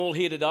All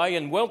here today,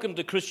 and welcome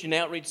to Christian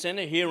Outreach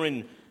Centre here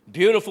in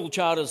beautiful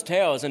Charters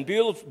Towers, and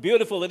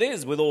beautiful it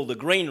is with all the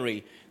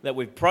greenery that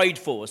we've prayed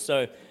for.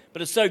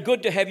 But it's so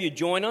good to have you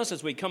join us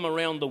as we come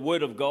around the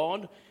Word of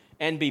God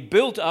and be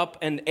built up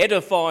and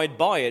edified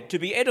by it. To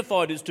be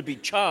edified is to be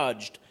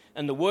charged,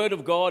 and the Word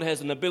of God has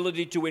an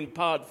ability to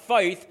impart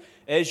faith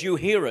as you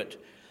hear it.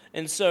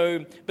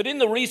 But in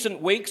the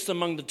recent weeks,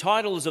 among the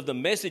titles of the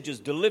messages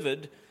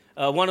delivered,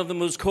 one of them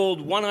was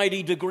called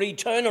 180-degree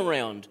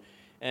turnaround.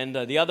 And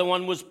the other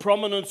one was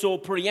prominence or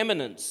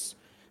preeminence.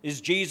 Is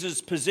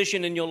Jesus'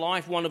 position in your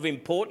life one of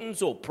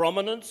importance or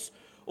prominence?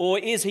 Or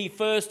is he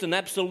first and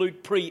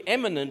absolute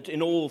preeminent in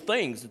all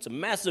things? It's a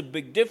massive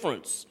big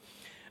difference.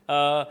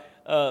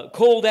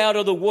 Called out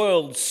of the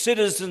world,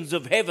 citizens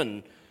of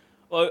heaven.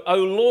 Oh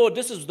Lord,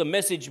 this is the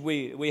message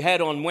we had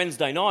on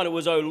Wednesday night. It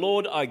was, oh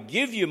Lord, I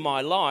give you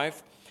my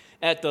life,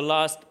 at the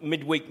last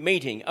midweek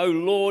meeting. Oh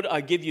Lord, I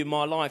give you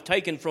my life,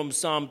 taken from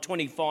Psalm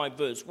 25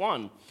 verse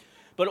 1.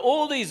 But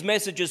all these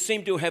messages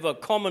seem to have a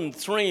common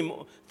theme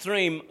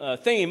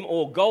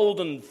or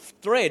golden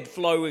thread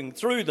flowing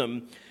through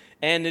them,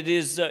 and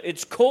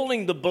it's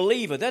calling the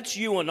believer, that's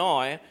you and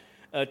I,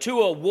 to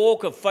a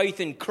walk of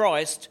faith in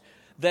Christ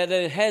that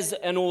it has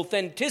an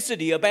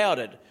authenticity about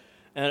it,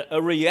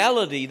 a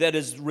reality that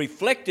is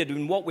reflected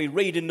in what we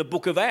read in the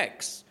book of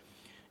Acts.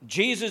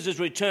 Jesus is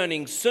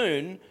returning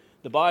soon,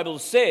 the Bible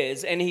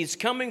says, and he's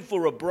coming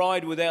for a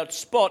bride without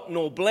spot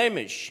nor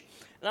blemish.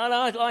 And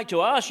I'd like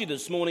to ask you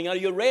this morning, are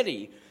you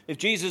ready? If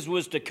Jesus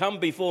was to come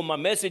before my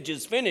message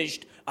is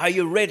finished, are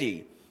you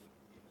ready?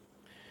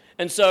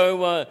 And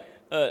so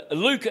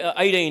Luke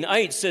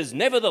 18:8 says,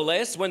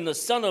 nevertheless, when the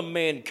Son of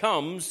Man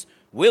comes,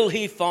 will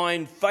he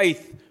find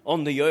faith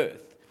on the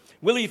earth?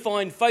 Will he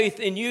find faith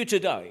in you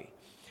today?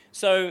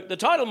 So the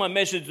title of my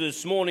message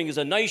this morning is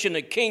A Nation,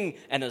 a King,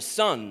 and a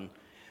Son.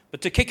 But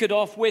to kick it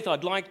off with,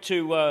 I'd like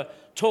to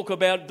talk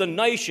about the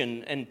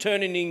nation and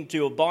turning into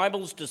your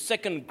Bibles to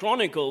 2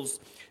 Chronicles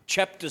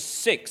chapter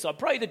 6. I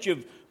pray that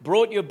you've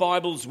brought your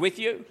Bibles with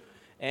you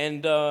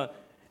and a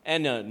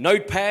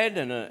notepad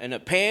and a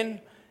pen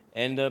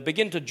and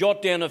begin to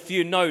jot down a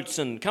few notes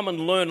and come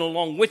and learn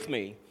along with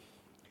me.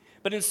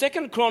 But in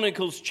 2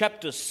 Chronicles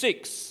chapter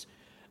 6,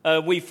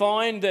 we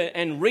find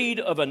and read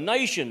of a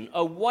nation,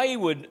 a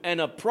wayward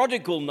and a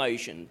prodigal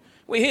nation.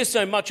 We hear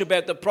so much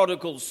about the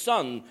prodigal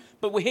son,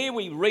 but here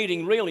we're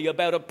reading really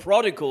about a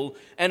prodigal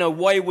and a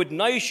wayward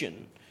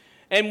nation.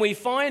 And we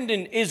find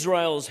in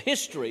Israel's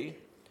history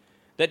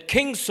that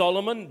King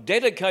Solomon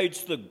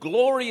dedicates the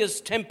glorious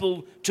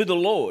temple to the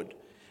Lord.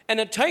 And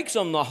it takes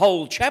on the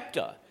whole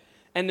chapter.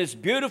 And this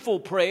beautiful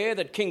prayer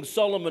that King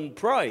Solomon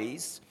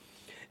prays,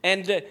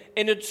 and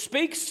it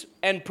speaks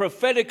and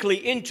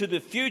prophetically into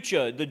the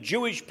future, the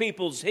Jewish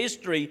people's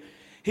history.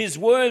 His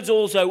words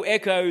also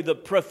echo the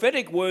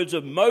prophetic words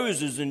of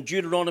Moses in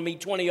Deuteronomy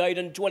 28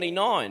 and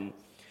 29.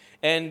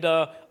 And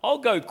I'll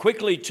go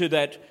quickly to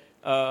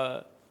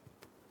that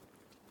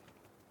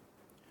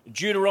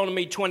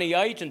Deuteronomy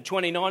 28 and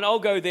 29. I'll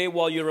go there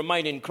while you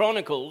remain in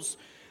Chronicles.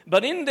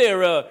 But in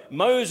there,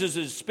 Moses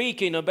is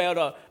speaking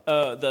about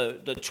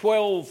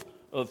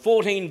the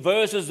 14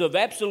 verses of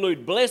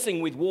absolute blessing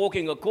with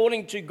walking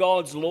according to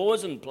God's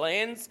laws and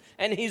plans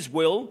and his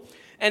will.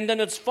 And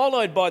then it's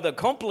followed by the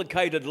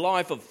complicated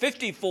life of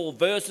 54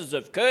 verses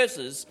of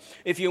curses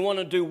if you want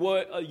to do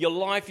your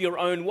life your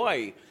own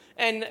way.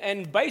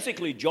 And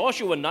basically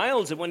Joshua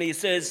nails it when he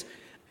says,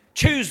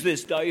 choose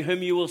this day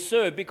whom you will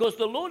serve, because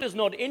the Lord is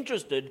not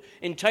interested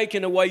in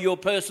taking away your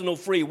personal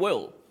free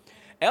will.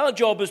 Our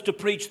job is to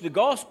preach the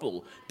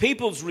gospel.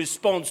 People's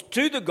response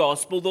to the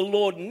gospel, the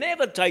Lord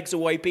never takes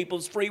away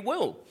people's free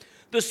will.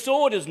 The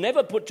sword is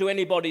never put to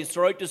anybody's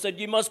throat to say,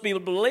 you must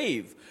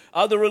believe.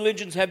 Other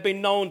religions have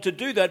been known to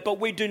do that,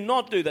 but we do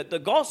not do that. The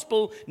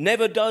gospel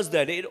never does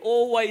that. It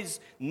always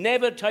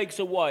never takes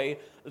away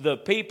the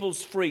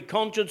people's free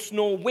conscience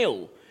nor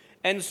will.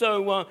 And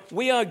so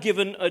we are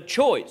given a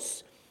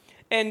choice.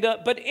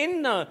 But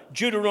in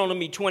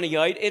Deuteronomy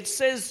 28, it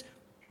says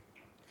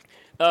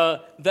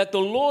that the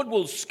Lord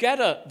will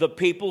scatter the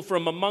people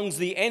from amongst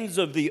the ends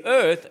of the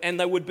earth, and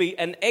they would be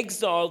an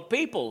exiled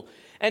people.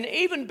 And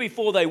even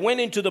before they went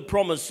into the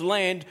promised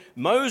land,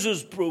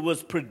 Moses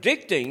was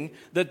predicting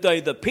that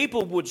the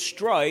people would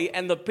stray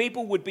and the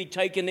people would be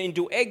taken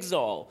into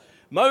exile.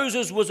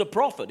 Moses was a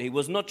prophet. He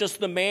was not just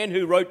the man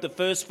who wrote the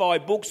first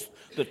 5 books,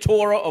 the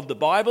Torah of the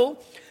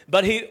Bible,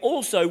 but he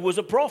also was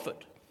a prophet.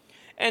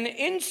 And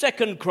in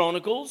 2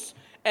 Chronicles,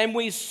 and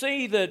we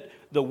see that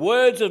the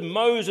words of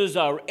Moses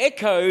are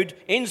echoed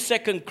in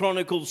 2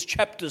 Chronicles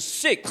chapter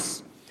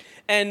 6.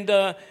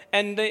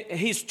 And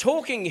he's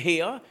talking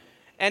here.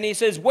 And he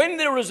says, when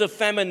there is a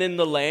famine in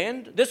the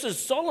land, this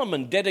is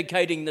Solomon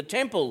dedicating the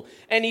temple,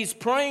 and he's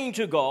praying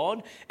to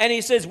God, and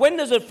he says, when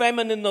there's a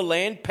famine in the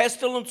land,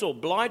 pestilence or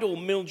blight or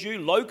mildew,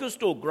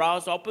 locust or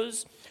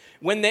grasshoppers,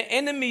 when their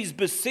enemies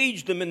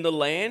besiege them in the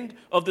land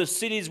of the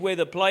cities where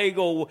the plague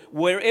or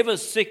wherever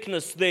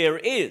sickness there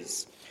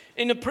is.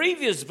 In the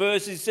previous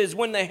verse, he says,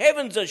 when the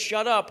heavens are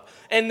shut up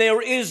and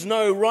there is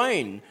no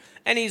rain.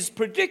 And he's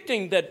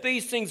predicting that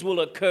these things will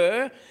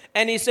occur.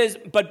 And he says,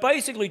 but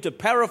basically to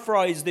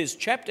paraphrase this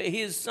chapter,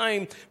 he is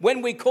saying,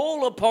 when we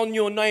call upon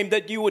your name,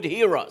 that you would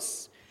hear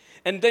us.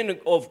 And then,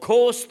 of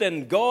course,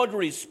 then God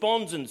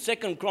responds in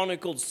 2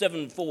 Chronicles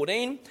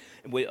 7:14,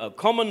 a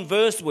common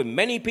verse where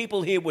many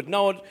people here would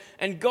know it.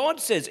 And God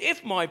says,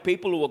 if my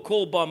people who are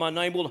called by my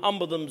name will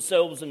humble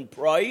themselves and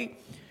pray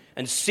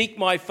and seek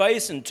my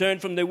face and turn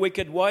from their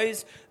wicked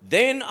ways,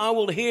 then I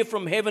will hear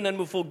from heaven and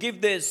will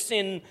forgive their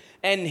sin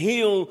and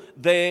heal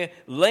their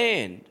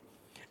land.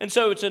 And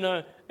so it's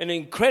an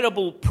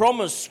incredible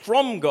promise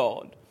from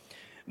God.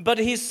 But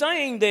he's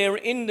saying there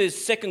in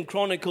this 2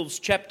 Chronicles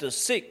chapter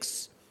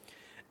 6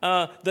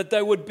 that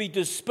they would be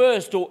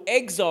dispersed or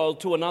exiled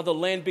to another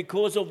land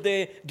because of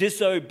their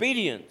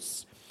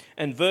disobedience.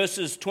 And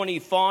verses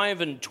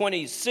 25 and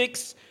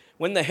 26,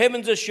 when the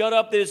heavens are shut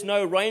up, there's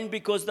no rain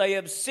because they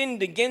have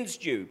sinned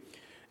against you.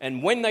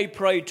 And when they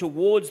pray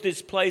towards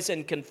this place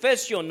and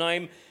confess your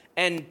name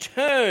and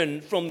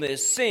turn from their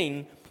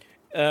sin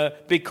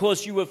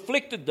because you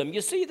afflicted them. You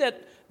see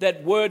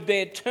that word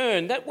there,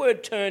 turn. That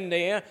word turn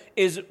there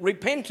is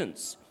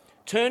repentance.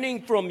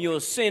 Turning from your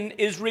sin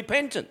is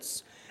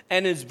repentance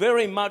and is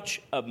very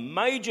much a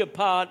major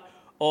part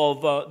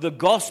of the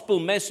gospel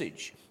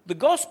message. The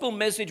gospel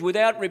message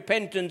without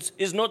repentance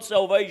is not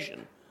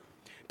salvation.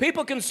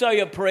 People can say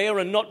a prayer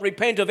and not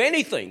repent of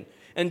anything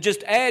and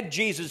just add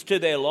Jesus to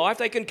their life.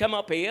 They can come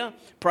up here,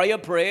 pray a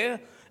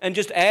prayer, and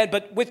just add,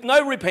 but with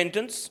no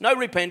repentance,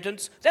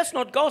 that's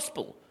not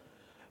gospel.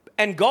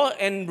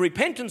 And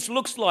repentance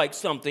looks like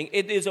something.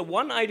 It is a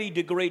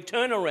 180-degree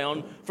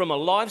turnaround from a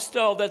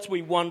lifestyle that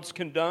we once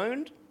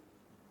condoned,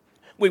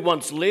 we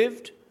once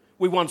lived,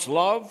 we once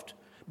loved,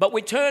 but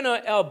we turn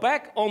our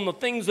back on the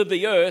things of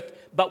the earth,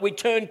 but we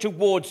turn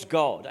towards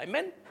God.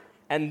 Amen?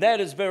 And that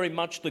is very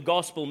much the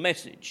gospel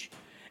message.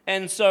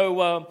 And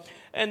so,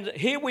 and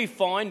here we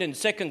find in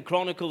 2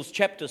 Chronicles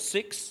chapter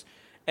 6,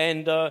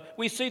 and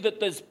we see that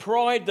there's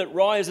pride that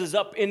rises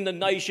up in the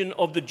nation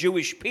of the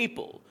Jewish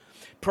people.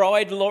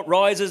 Pride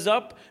rises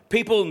up,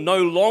 people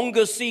no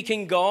longer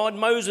seeking God.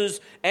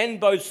 Moses and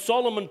both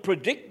Solomon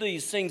predict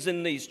these things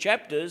in these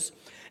chapters,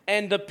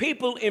 and the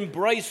people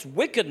embrace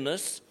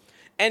wickedness,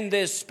 and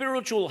their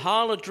spiritual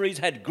harlotries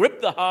had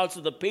gripped the hearts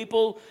of the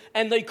people,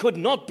 and they could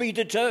not be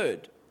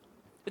deterred.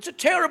 It's a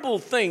terrible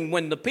thing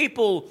when the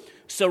people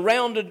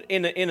surrounded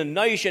in a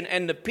nation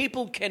and the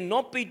people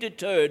cannot be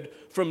deterred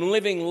from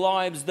living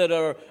lives that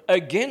are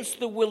against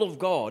the will of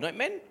God.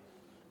 Amen?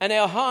 And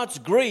our hearts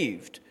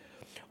grieved.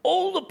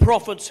 All the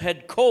prophets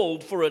had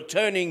called for a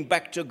turning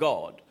back to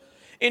God.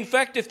 In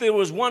fact, if there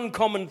was one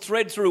common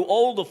thread through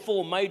all the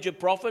 4 major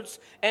prophets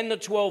and the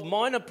 12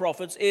 minor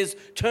prophets is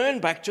turn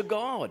back to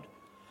God.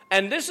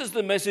 And this is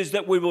the message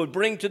that we will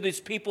bring to this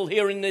people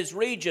here in this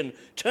region.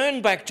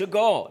 Turn back to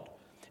God.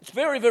 It's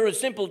very, very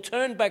simple.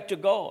 Turn back to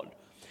God.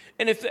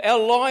 And if our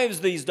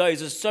lives these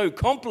days are so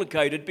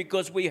complicated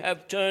because we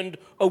have turned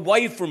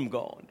away from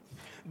God.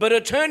 But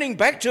a turning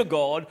back to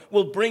God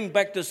will bring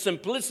back the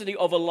simplicity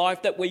of a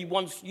life that we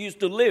once used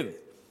to live.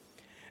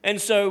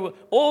 And so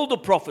all the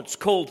prophets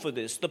called for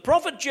this. The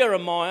prophet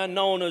Jeremiah,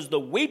 known as the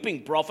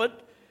weeping prophet,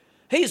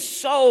 his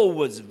soul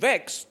was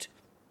vexed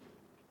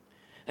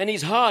and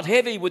his heart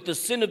heavy with the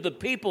sin of the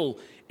people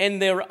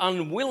and their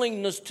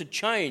unwillingness to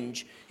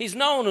change. He's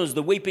known as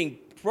the weeping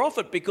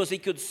prophet because he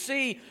could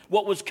see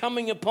what was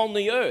coming upon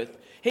the earth.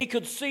 He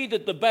could see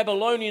that the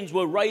Babylonians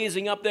were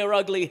raising up their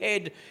ugly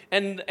head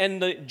and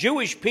the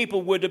Jewish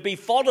people were to be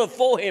fodder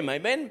for him,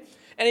 amen?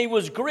 And he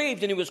was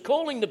grieved and he was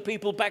calling the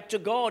people back to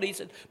God. He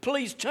said,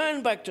 please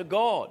turn back to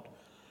God.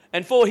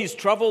 And for his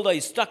trouble, they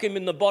stuck him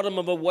in the bottom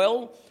of a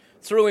well,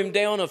 threw him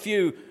down a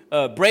few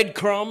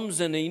breadcrumbs,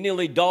 and he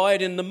nearly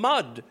died in the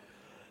mud.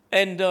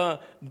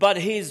 But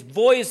his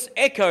voice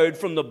echoed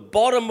from the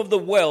bottom of the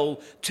well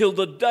till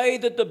the day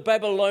that the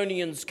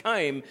Babylonians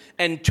came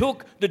and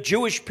took the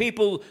Jewish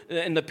people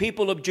and the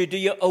people of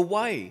Judea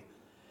away.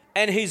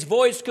 And his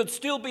voice could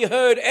still be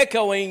heard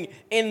echoing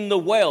in the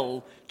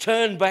well,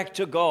 turn back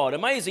to God.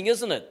 Amazing,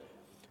 isn't it?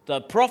 The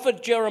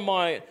prophet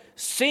Jeremiah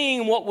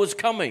seeing what was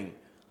coming.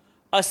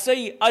 I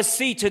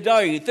see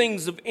today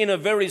things in a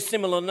very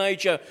similar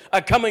nature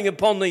are coming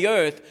upon the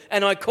earth,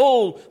 and I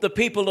call the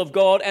people of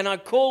God and I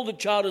call the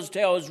Charters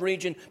Towers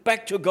region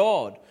back to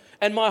God.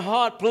 And my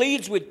heart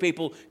pleads with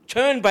people,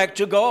 turn back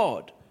to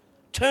God.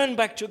 Turn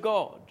back to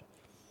God.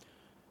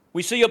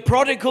 We see a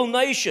prodigal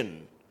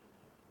nation,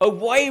 a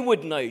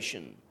wayward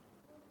nation,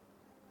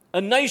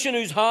 a nation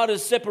whose heart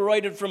is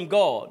separated from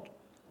God.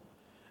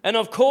 And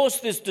of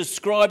course, this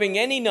describing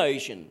any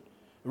nation.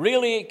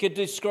 Really, it could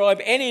describe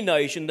any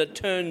nation that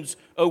turns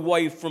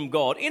away from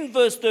God. In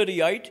verse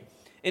 38,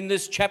 in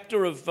this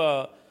chapter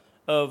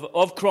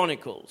of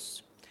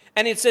Chronicles,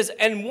 and it says,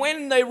 and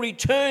when they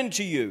return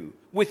to you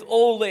with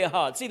all their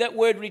heart. See that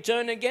word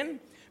return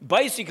again?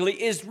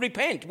 Basically is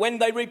repent. When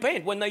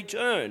they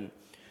turn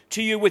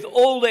to you with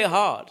all their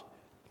heart.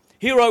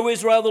 Hear, O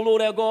Israel, the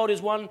Lord our God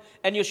is one,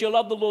 and you shall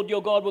love the Lord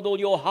your God with all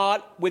your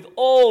heart, with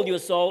all your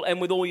soul,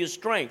 and with all your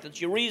strength.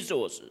 It's your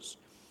resources.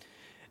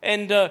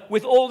 and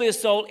with all their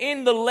soul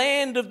in the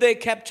land of their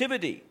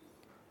captivity,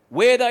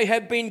 where they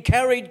have been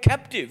carried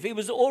captive. He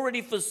was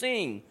already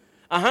foreseeing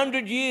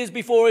 100 years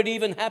before it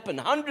even happened,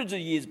 hundreds of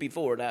years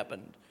before it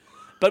happened.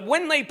 But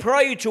when they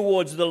pray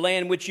towards the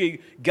land which you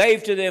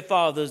gave to their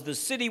fathers, the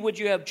city which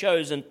you have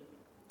chosen,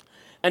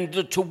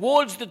 and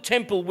towards the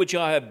temple which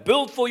I have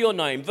built for your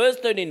name, verse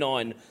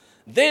 39,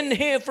 then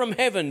hear from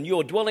heaven,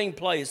 your dwelling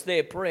place,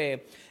 their prayer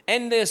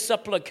and their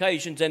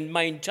supplications, and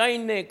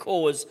maintain their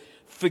cause.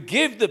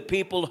 Forgive the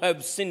people who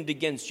have sinned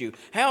against you.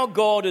 How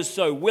God is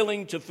so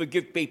willing to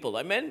forgive people.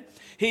 Amen.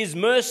 His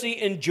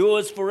mercy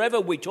endures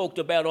forever. We talked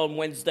about on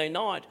Wednesday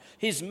night.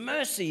 His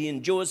mercy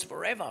endures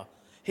forever.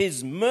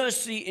 His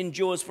mercy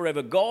endures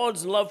forever.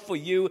 God's love for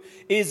you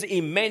is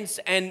immense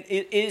and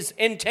it is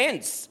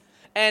intense.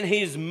 And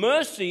his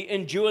mercy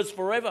endures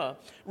forever.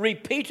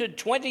 Repeated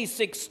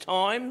 26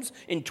 times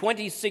in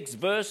 26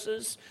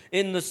 verses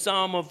in the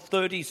Psalm of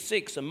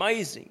 36.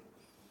 Amazing.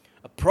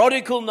 A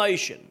prodigal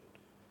nation.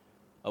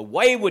 A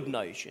wayward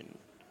nation.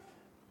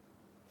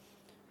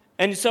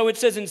 And so it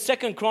says in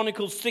 2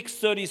 Chronicles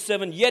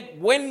 6:37, yet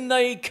when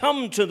they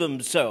come to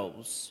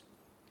themselves,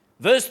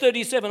 verse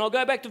 37, I'll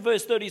go back to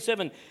verse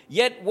 37,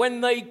 yet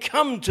when they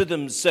come to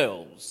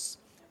themselves,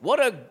 what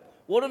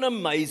an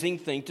amazing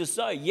thing to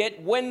say,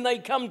 yet when they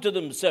come to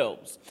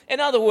themselves. In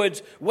other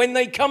words, when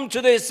they come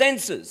to their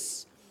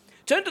senses.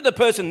 Turn to the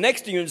person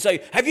next to you and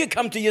say, have you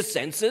come to your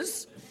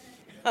senses?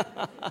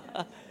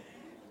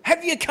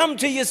 Have you come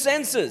to your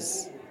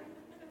senses?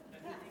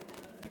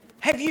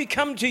 Have you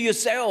come to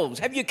yourselves?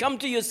 Have you come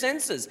to your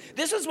senses?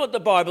 This is what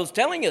the Bible's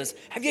telling us.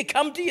 Have you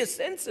come to your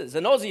senses?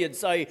 And Aussie would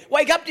say,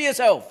 wake up to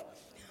yourself.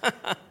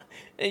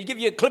 And give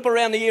you a clip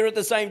around the ear at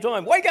the same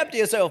time. Wake up to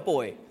yourself,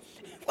 boy.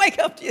 Wake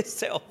up to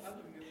yourself.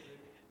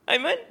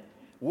 Amen?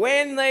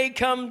 When they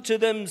come to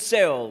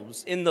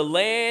themselves in the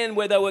land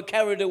where they were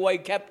carried away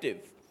captive.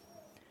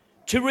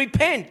 To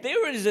repent.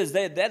 There it is,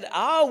 that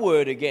R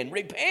word again.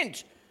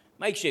 Repent.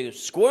 Makes you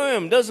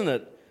squirm, doesn't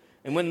it?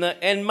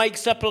 And make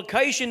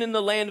supplication in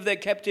the land of their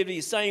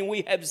captivity, saying,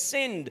 we have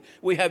sinned,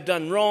 we have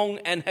done wrong,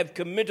 and have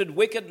committed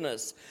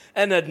wickedness.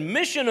 An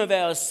admission of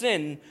our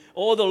sin,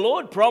 or the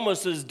Lord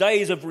promises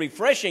days of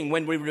refreshing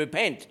when we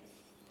repent.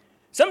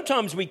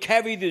 Sometimes we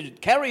carry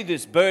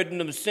this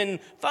burden of sin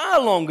far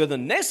longer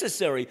than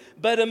necessary,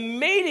 but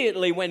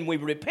immediately when we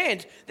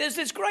repent, there's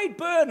this great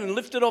burden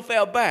lifted off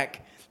our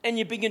back, and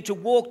you begin to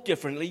walk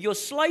differently. Your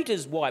slate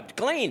is wiped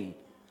clean.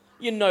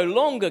 You no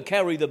longer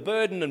carry the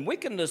burden and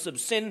wickedness of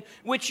sin,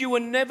 which you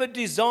were never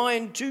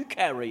designed to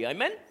carry.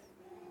 Amen?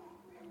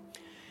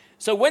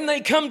 So when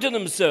they come to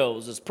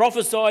themselves, as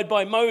prophesied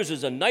by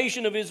Moses, a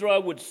nation of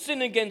Israel would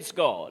sin against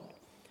God.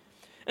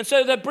 And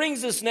so that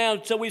brings us now,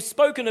 so we've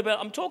spoken about,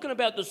 I'm talking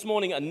about this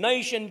morning, a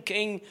nation,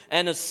 king,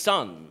 and a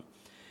son.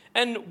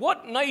 And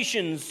what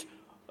nations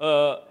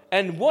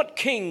and what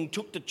king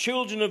took the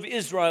children of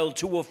Israel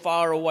to a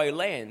faraway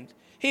land?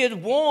 He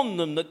had warned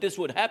them that this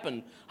would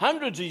happen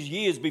hundreds of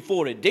years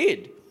before it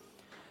did.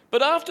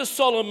 But after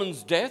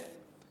Solomon's death,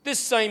 this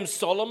same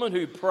Solomon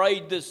who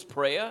prayed this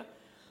prayer,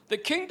 the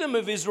kingdom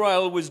of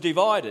Israel was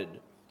divided.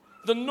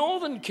 The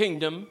northern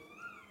kingdom,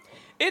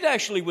 it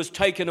actually was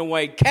taken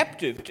away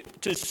captive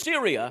to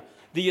Syria.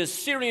 The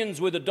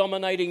Assyrians were the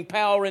dominating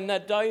power in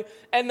that day,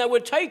 and they were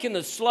taken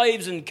as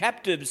slaves and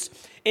captives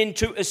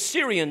into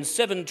Assyrian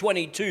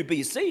 722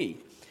 BC.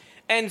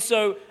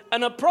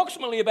 And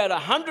approximately about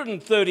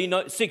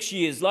 136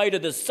 years later,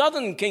 the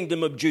southern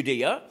kingdom of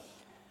Judea,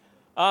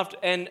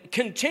 and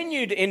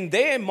continued in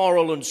their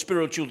moral and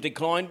spiritual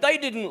decline. They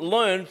didn't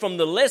learn from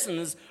the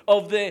lessons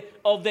of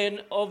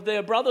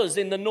their brothers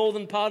in the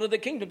northern part of the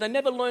kingdom. They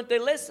never learnt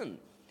their lesson.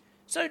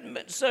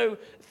 So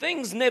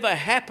things never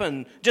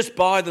happen just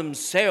by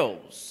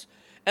themselves.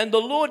 And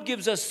the Lord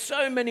gives us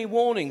so many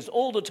warnings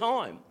all the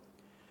time.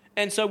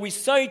 And so we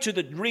say to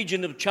the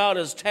region of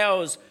Charters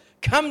Towers,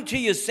 come to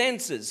your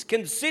senses,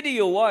 consider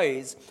your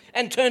ways,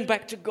 and turn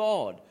back to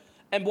God.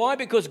 And why?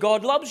 Because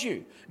God loves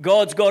you.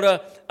 God's got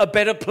a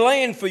better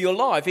plan for your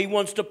life. He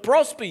wants to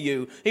prosper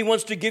you. He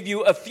wants to give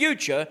you a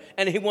future,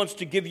 and he wants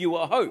to give you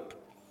a hope.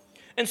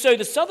 And so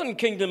the southern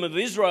kingdom of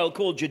Israel,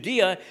 called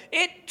Judea,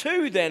 it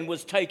too then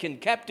was taken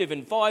captive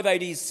in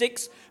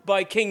 586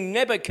 by King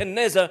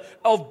Nebuchadnezzar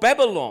of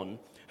Babylon,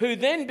 who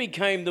then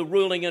became the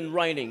ruling and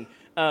reigning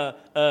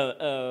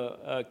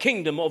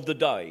kingdom of the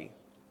day.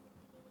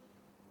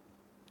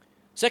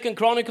 2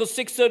 Chronicles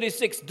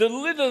 6:36,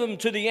 deliver them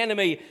to the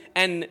enemy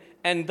and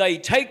they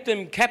take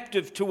them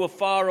captive to a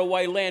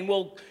faraway land.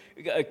 Well,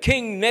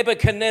 King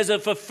Nebuchadnezzar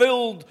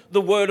fulfilled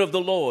the word of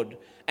the Lord,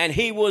 and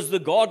he was the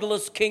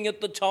godless king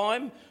at the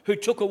time who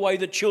took away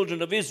the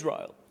children of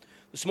Israel.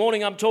 This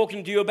morning I'm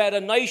talking to you about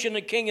a nation,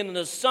 a king, and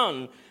a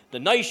son. The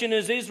nation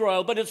is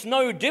Israel, but it's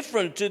no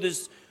different to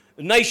this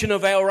nation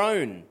of our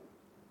own.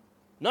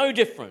 No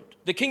different.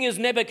 The king is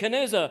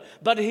Nebuchadnezzar,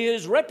 but he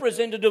is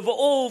representative of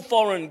all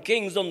foreign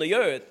kings on the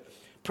earth.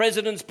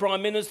 Presidents,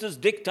 prime ministers,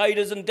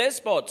 dictators, and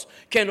despots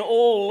can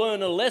all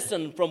learn a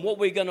lesson from what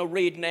we're going to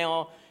read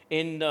now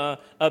in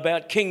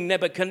about King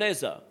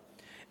Nebuchadnezzar.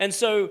 And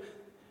so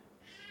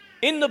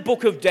In the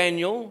book of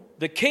Daniel,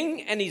 the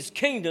king and his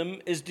kingdom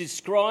is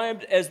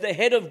described as the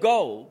head of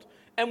gold.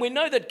 And we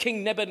know that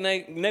King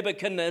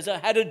Nebuchadnezzar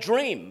had a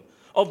dream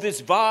of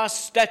this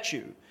vast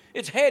statue.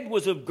 Its head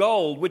was of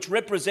gold, which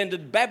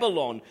represented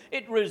Babylon.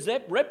 It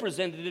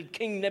represented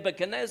King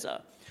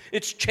Nebuchadnezzar.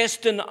 Its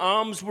chest and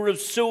arms were of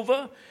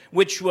silver,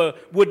 which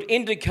would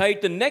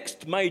indicate the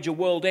next major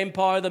world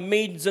empire, the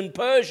Medes and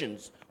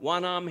Persians.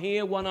 One arm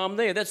here, one arm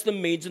there. That's the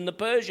Medes and the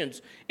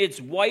Persians.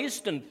 Its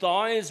waist and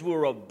thighs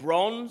were of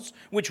bronze,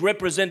 which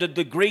represented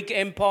the Greek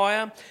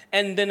Empire.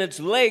 And then its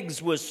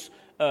legs was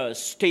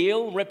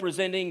steel,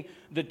 representing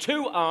the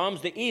two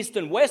arms, the east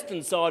and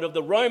western side of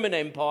the Roman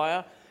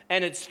Empire,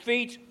 and its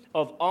feet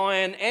of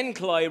iron and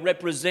clay,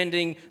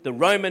 representing the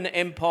Roman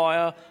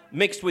Empire,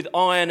 mixed with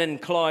iron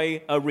and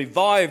clay, a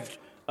revived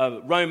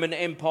Roman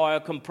Empire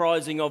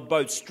comprising of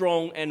both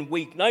strong and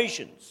weak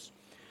nations.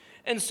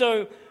 And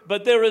so,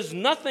 but there is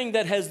nothing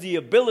that has the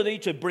ability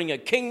to bring a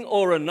king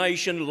or a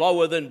nation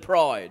lower than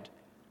pride.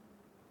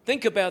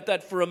 Think about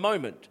that for a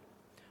moment.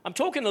 I'm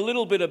talking a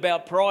little bit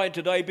about pride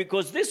today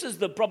because this is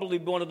probably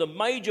one of the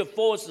major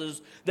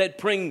forces that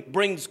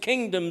brings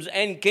kingdoms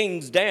and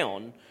kings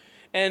down.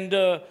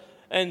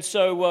 And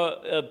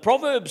so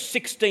Proverbs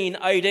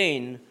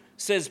 16:18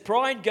 says,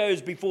 pride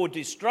goes before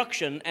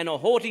destruction and a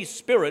haughty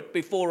spirit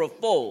before a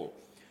fall.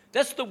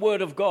 That's the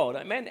word of God,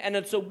 amen? And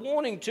it's a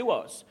warning to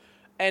us.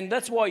 And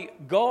that's why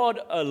God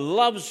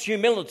loves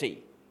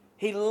humility.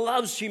 He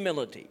loves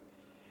humility.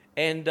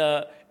 And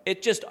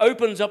it just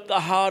opens up the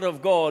heart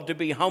of God to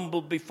be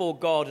humbled before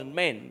God and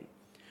men.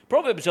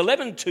 Proverbs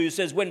 11:2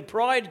 says, when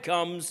pride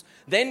comes,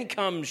 then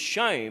comes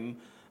shame,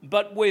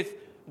 but with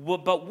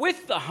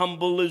the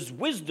humble is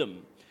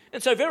wisdom.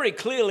 And so very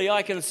clearly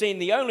I can see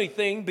the only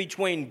thing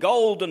between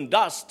gold and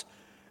dust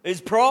is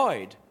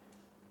pride.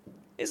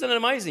 Isn't it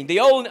amazing?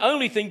 The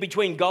only thing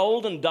between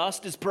gold and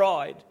dust is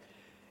pride.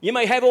 You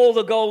may have all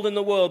the gold in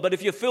the world, but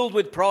if you're filled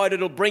with pride,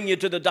 it'll bring you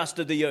to the dust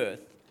of the earth.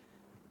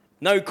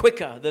 No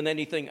quicker than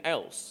anything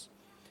else.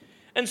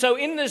 And so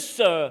in this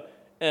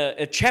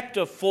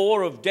chapter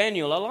 4 of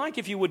Daniel, I like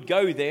if you would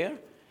go there,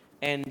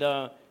 and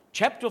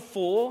chapter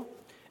 4,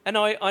 and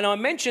I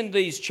mentioned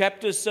these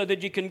chapters so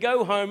that you can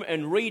go home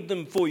and read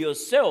them for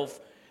yourself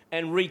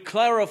and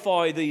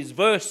re-clarify these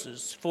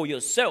verses for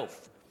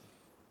yourself.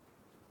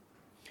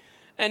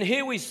 And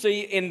here we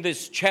see in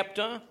this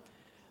chapter,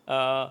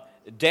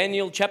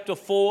 Daniel chapter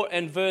 4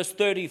 and verse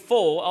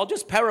 34, I'll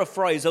just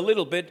paraphrase a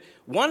little bit.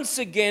 Once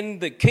again,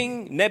 the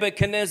king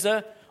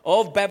Nebuchadnezzar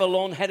of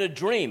Babylon had a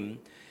dream.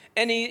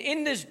 And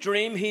in this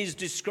dream, he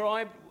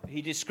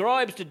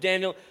describes to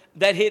Daniel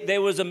that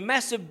there was a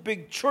massive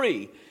big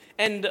tree.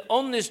 And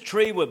on this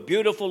tree were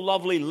beautiful,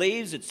 lovely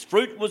leaves. Its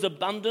fruit was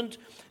abundant.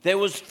 There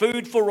was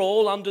food for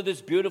all under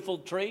this beautiful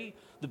tree.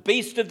 The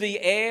beasts of the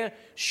air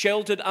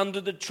sheltered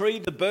under the tree.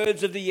 The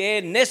birds of the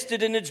air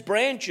nested in its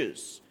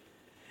branches.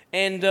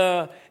 And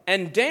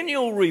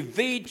Daniel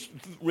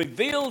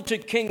revealed to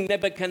King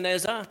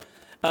Nebuchadnezzar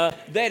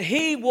that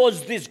he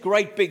was this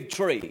great big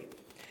tree.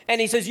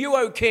 And he says, you,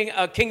 O king,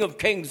 are King of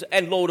kings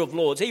and Lord of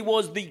lords. He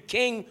was the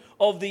king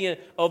of the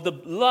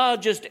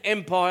largest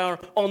empire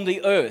on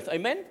the earth.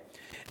 Amen?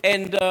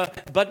 And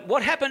but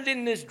what happened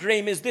in this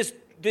dream is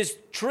this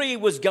tree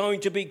was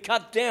going to be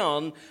cut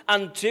down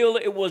until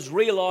it was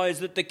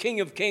realized that the King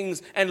of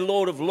kings and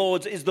Lord of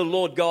lords is the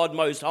Lord God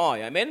Most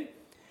High. Amen?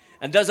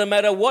 And doesn't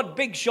matter what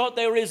big shot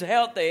there is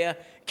out there,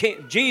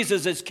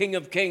 Jesus is King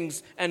of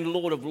kings and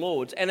Lord of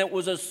lords. And it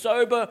was a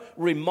sober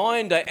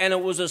reminder and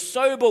it was a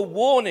sober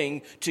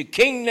warning to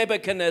King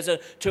Nebuchadnezzar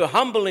to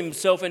humble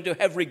himself and to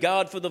have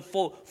regard for the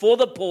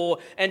poor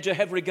and to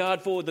have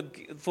regard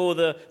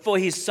for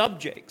his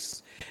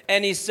subjects.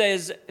 And he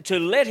says to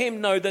let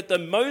him know that the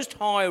Most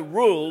High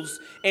rules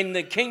in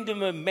the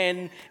kingdom of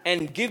men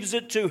and gives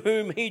it to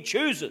whom he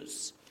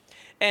chooses.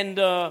 And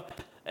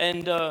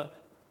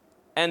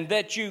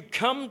that you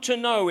come to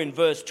know in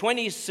verse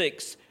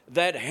 26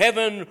 that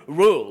heaven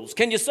rules.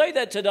 Can you say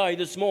that today,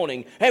 this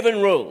morning?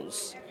 Heaven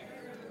rules.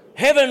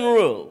 Heaven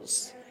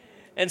rules.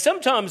 And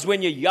sometimes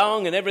when you're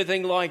young and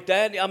everything like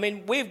that, I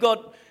mean, we've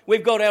got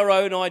our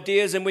own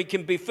ideas and we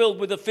can be filled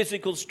with a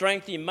physical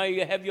strength. You may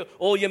have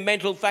all your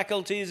mental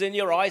faculties and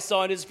your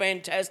eyesight is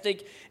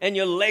fantastic and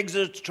your legs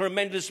are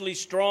tremendously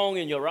strong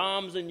and your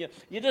arms and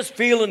you're just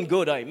feeling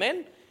good,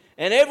 amen?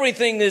 And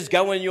everything is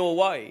going your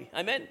way,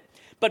 amen?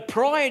 But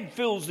pride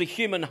fills the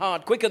human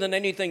heart quicker than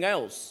anything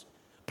else.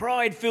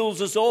 Pride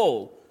fills us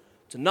all.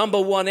 It's a number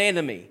one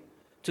enemy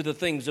to the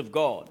things of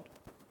God.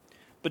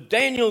 But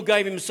Daniel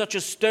gave him such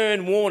a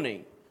stern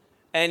warning,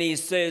 and he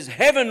says,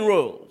 heaven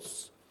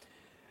rules.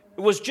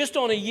 It was just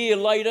on a year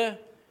later,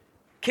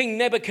 King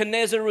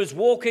Nebuchadnezzar is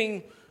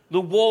walking the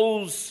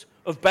walls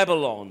of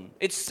Babylon.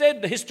 It's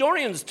said, the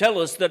historians tell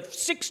us that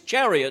 6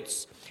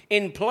 chariots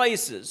in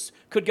places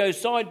could go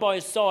side by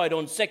side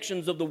on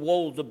sections of the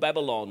walls of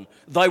Babylon.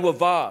 They were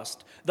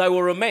vast. They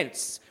were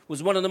immense. It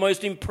was one of the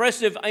most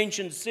impressive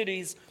ancient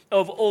cities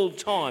of all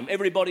time.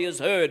 Everybody has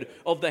heard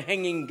of the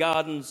Hanging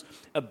Gardens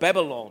of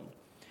Babylon.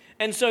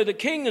 And so the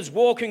king is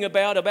walking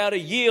about a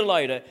year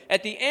later.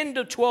 At the end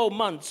of 12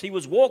 months, he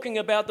was walking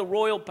about the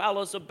royal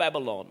palace of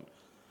Babylon.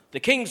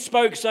 The king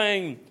spoke,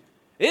 saying,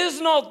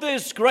 "Is not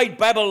this great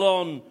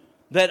Babylon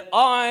that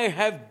I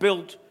have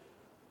built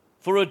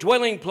for a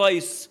dwelling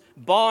place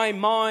by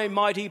my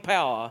mighty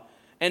power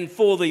and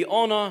for the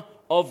honor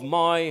of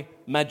my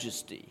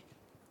majesty?"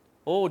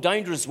 Oh,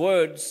 dangerous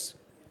words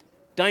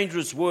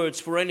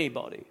for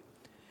anybody.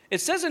 It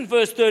says in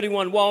verse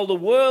 31, while the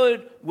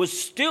word was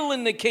still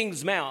in the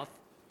king's mouth,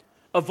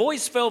 a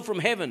voice fell from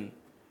heaven.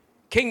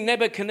 "King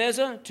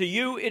Nebuchadnezzar, to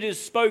you it is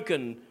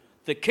spoken,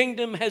 the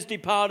kingdom has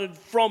departed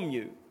from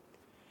you."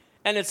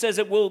 And it says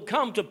it will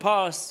come to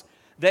pass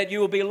that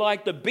you will be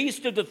like the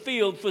beast of the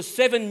field for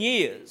 7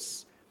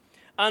 years,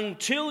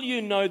 until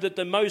you know that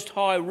the Most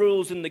High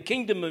rules in the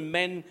kingdom of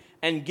men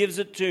and gives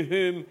it to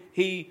whom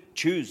he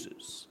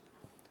chooses.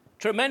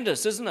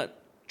 Tremendous, isn't it?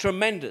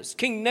 Tremendous.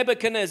 King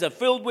Nebuchadnezzar,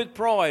 filled with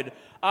pride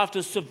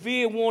after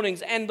severe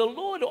warnings, and the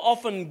Lord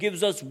often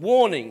gives us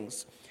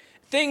warnings.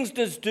 Things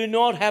just do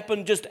not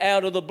happen just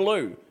out of the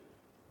blue.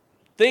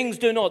 Things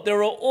do not.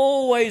 There are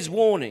always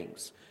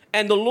warnings.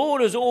 And the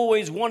Lord is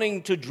always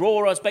wanting to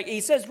draw us back. He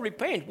says,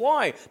 repent.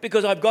 Why?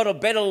 Because I've got a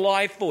better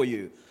life for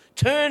you.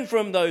 Turn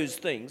from those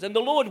things. And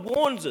the Lord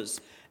warns us,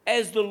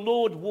 as the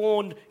Lord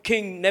warned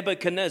King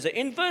Nebuchadnezzar.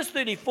 In verse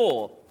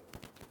 34,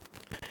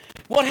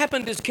 what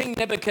happened is King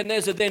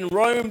Nebuchadnezzar then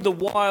roamed the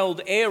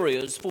wild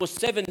areas for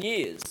 7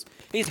 years.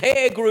 His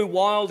hair grew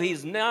wild,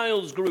 his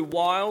nails grew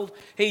wild.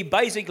 He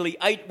basically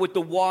ate with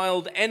the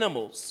wild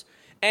animals.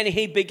 And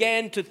he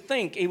began to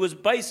think. He was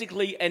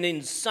basically an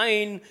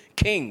insane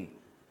king.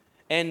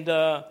 And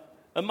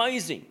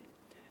amazing.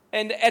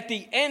 And at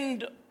the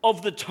end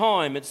of the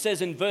time, it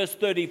says in verse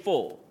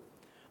 34,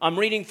 I'm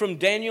reading from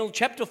Daniel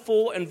chapter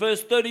 4 and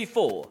verse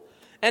 34.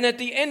 And at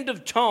the end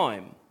of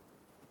time,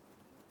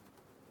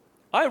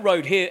 I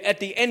wrote here, at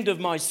the end of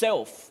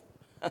myself.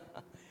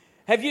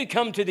 Have you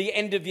come to the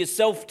end of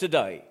yourself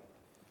today?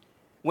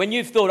 When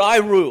you've thought, I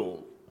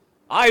rule,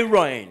 I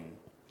reign,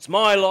 it's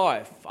my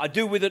life, I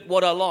do with it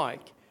what I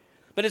like.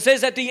 But it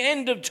says at the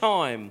end of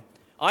time,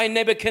 I,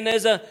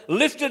 Nebuchadnezzar,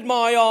 lifted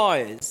my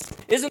eyes.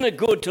 Isn't it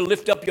good to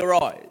lift up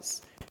your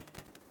eyes?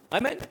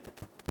 Amen.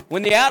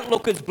 When the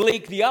outlook is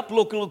bleak, the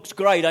uplook looks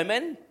great.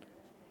 Amen.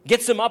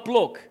 Get some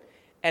uplook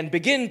and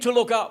begin to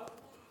look up.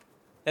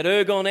 That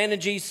ergon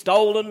energy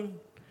stolen.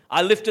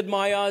 I lifted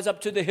my eyes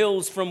up to the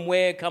hills, from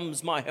where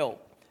comes my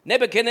help.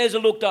 Nebuchadnezzar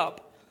looked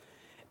up,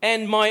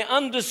 and my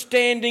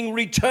understanding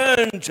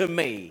returned to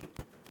me.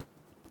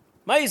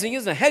 Amazing,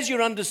 isn't it? Has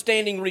your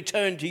understanding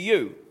returned to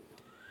you?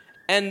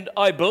 And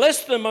I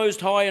blessed the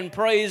Most High and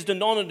praised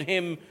and honored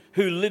him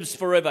who lives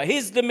forever.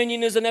 His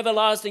dominion is an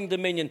everlasting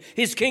dominion.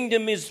 His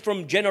kingdom is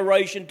from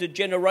generation to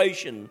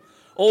generation.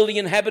 All the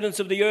inhabitants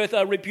of the earth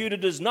are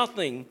reputed as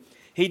nothing.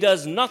 He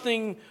does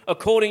nothing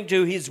according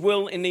to his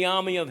will in the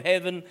army of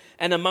heaven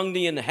and among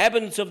the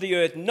inhabitants of the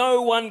earth.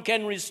 No one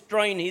can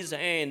restrain his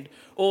hand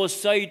or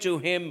say to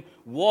him,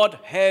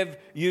 what have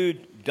you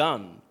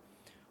done?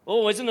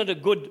 Oh, isn't it a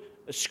good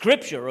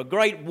scripture, a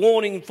great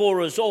warning for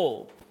us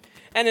all?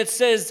 And it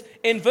says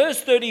in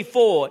verse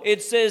 34,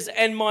 it says,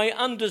 and my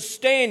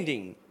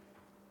understanding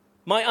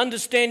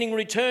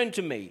returned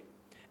to me.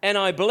 And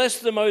I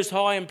blessed the Most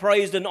High and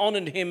praised and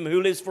honored him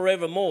who lives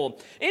forevermore.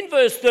 In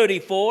verse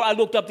 34, I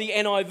looked up the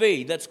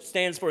NIV. That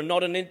stands for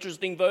not an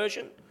interesting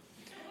version.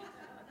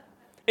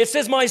 It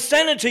says, my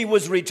sanity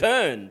was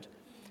returned.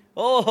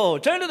 Oh,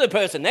 turn to the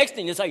person next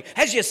to you and say,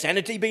 has your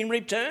sanity been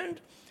returned?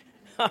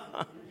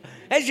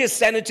 Has your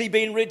sanity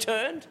been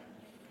returned?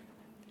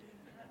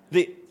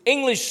 The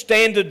English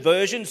Standard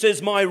Version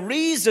says, my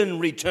reason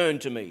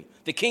returned to me.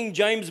 The King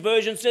James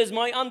Version says,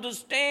 my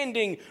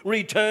understanding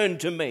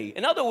returned to me.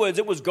 In other words,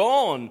 it was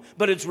gone,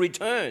 but it's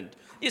returned.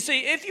 You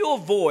see, if you're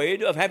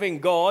void of having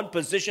God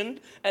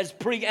positioned as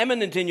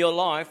preeminent in your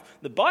life,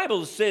 the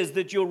Bible says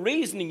that your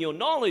reasoning, your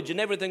knowledge, and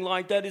everything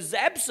like that is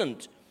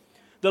absent.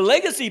 The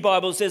Legacy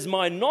Bible says,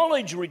 my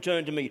knowledge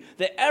returned to me.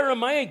 The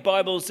Aramaic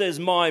Bible says,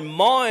 my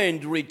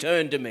mind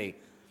returned to me.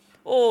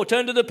 Oh,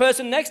 turn to the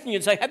person next to you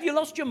and say, have you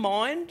lost your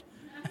mind?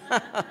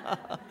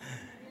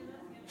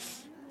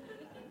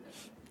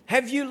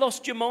 Have you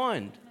lost your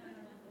mind?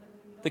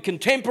 The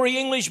Contemporary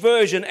English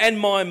Version, and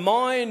my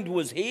mind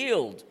was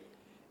healed.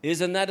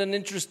 Isn't that an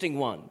interesting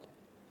one?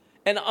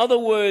 In other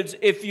words,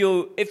 if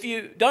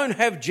you don't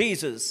have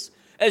Jesus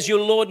as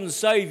your Lord and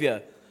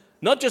Savior,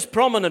 not just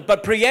prominent,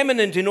 but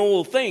preeminent in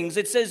all things,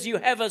 it says you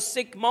have a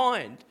sick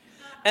mind.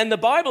 And the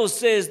Bible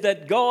says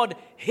that God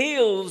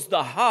heals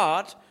the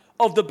heart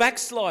of the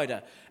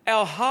backslider.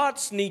 Our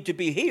hearts need to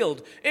be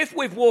healed. If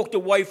we've walked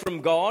away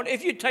from God,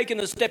 if you've taken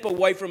a step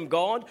away from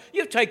God,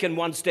 you've taken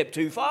one step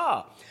too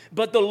far.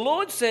 But the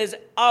Lord says,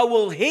 I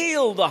will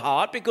heal the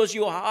heart, because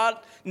your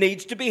heart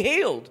needs to be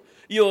healed.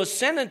 Your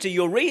sanity,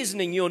 your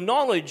reasoning, your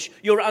knowledge,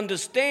 your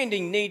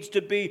understanding needs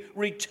to be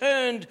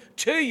returned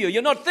to you.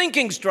 You're not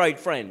thinking straight,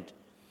 friend.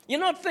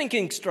 You're not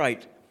thinking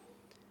straight.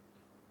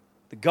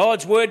 The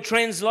God's Word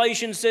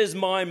translation says,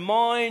 my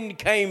mind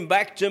came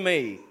back to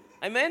me.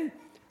 Amen?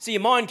 See,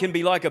 your mind can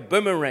be like a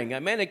boomerang.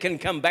 Amen. It can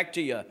come back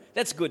to you.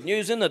 That's good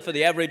news, isn't it, for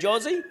the average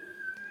Aussie?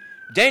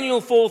 Daniel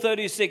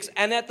 4:36,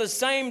 and at the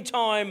same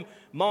time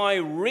my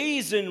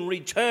reason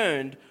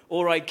returned,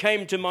 or I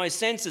came to my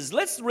senses.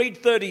 Let's read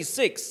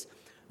 36,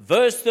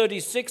 verse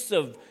 36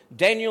 of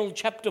Daniel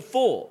chapter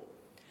 4.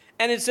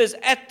 And it says,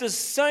 at the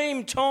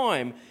same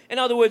time, in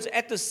other words,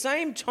 at the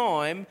same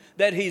time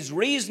that his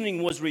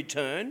reasoning was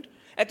returned,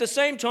 at the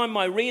same time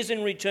my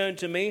reason returned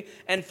to me,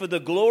 and for the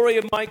glory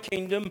of my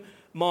kingdom,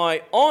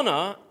 my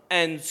honor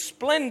and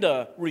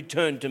splendor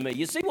returned to me.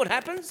 You see what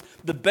happens?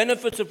 The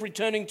benefits of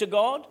returning to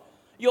God?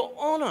 Your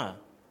honor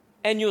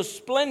and your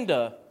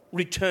splendor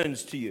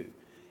returns to you.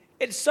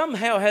 It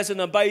somehow has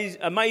an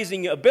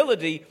amazing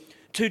ability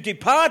to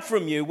depart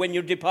from you when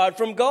you depart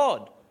from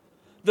God.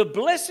 The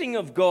blessing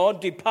of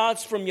God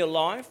departs from your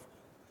life.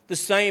 The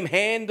same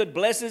hand that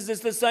blesses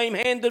is the same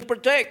hand that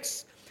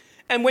protects.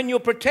 And when your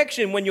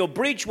protection, when your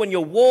breach, when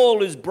your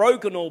wall is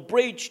broken or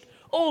breached,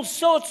 all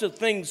sorts of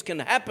things can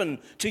happen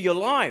to your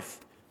life.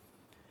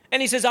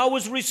 And he says, I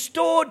was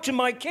restored to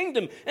my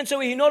kingdom. And so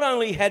he not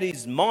only had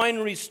his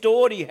mind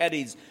restored, he had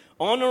his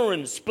honor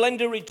and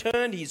splendor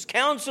returned. His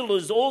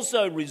counselors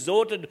also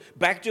resorted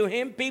back to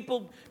him.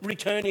 People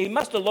returned. He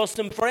must have lost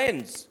some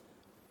friends.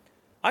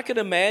 I could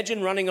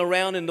imagine running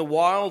around in the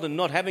wild and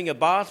not having a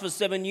bath for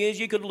 7 years.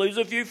 You could lose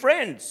a few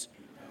friends.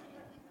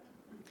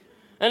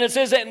 And it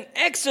says that an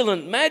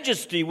excellent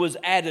majesty was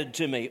added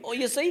to me. Oh,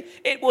 you see,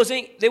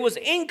 there was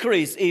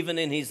increase even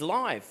in his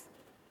life.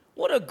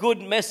 What a good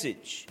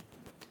message.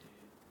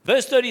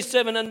 Verse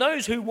 37, and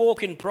those who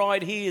walk in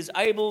pride he is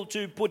able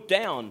to put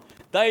down.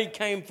 They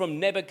came from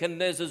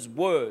Nebuchadnezzar's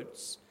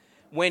words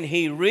when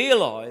he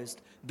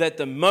realized that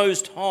the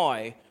Most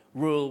High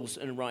rules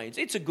and reigns.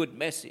 It's a good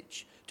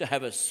message to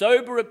have a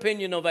sober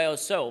opinion of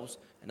ourselves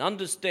and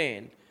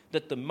understand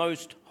that the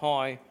Most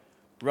High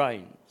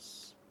reigns.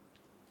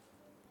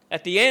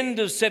 At the end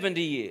of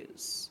 70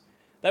 years,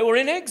 they were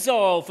in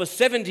exile for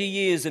 70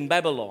 years in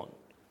Babylon.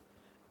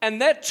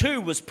 And that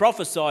too was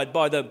prophesied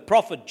by the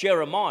prophet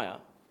Jeremiah.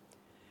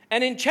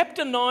 And in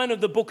chapter 9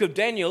 of the book of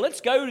Daniel, let's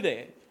go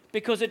there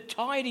because it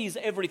tidies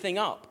everything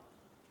up.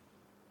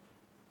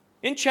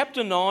 In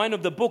chapter 9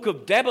 of the book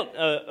of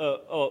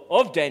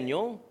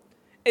Daniel,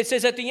 it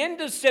says, at the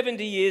end of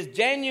 70 years,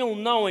 Daniel,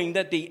 knowing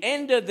that the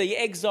end of the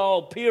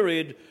exile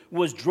period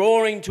was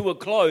drawing to a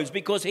close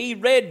because he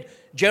read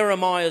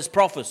Jeremiah's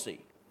prophecy.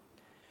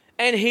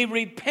 And he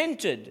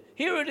repented.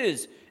 Here it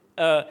is.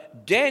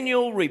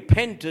 Daniel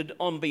repented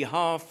on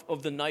behalf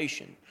of the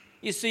nation.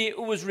 You see,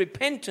 it was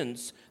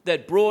repentance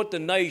that brought the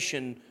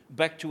nation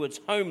back to its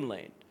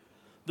homeland.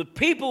 The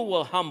people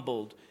were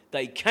humbled.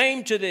 They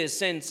came to their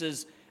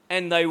senses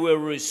and they were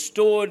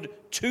restored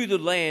to the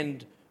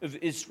land of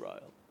Israel.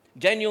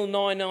 Daniel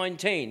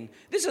 9:19.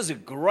 This is a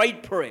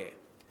great prayer.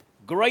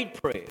 Great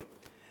prayer.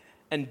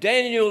 And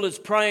Daniel is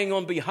praying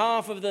on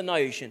behalf of the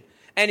nation.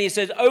 And he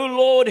says, O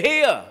Lord,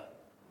 hear.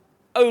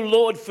 O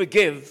Lord,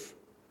 forgive.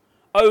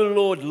 O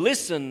Lord,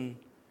 listen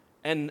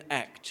and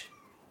act.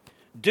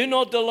 Do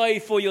not delay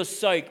for your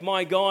sake,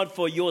 my God,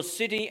 for your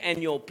city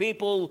and your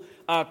people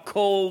are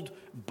called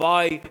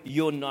by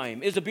your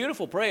name. It's a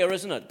beautiful prayer,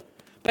 isn't it?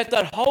 But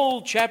that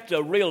whole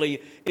chapter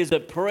really is a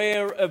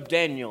prayer of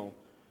Daniel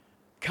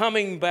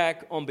coming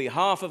back on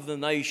behalf of the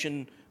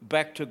nation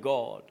back to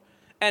God.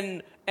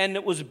 And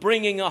it was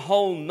bringing a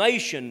whole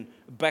nation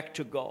back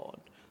to God.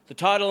 The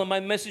title of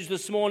my message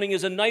this morning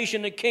is A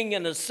Nation, a King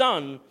and a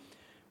Son,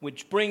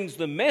 which brings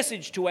the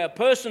message to our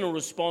personal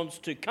response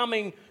to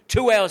coming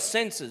to our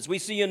senses. We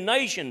see a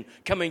nation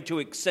coming to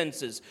its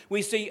senses.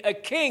 We see a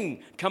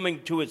king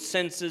coming to its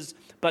senses.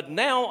 But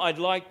now I'd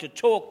like to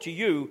talk to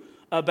you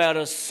about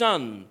a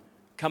son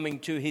coming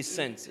to his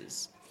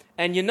senses.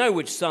 And you know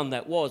which son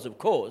that was, of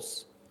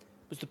course.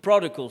 It was the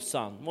prodigal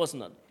son,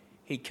 wasn't it?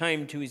 He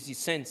came to his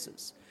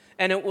senses.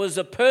 And it was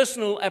a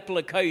personal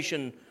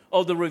application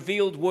of the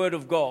revealed word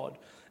of God.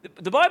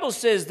 The Bible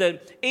says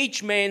that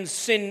each man's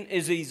sin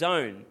is his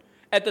own.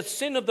 And the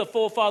sin of the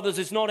forefathers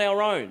is not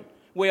our own.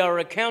 We are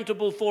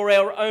accountable for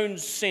our own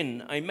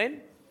sin.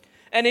 Amen?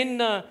 And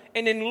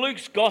in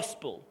Luke's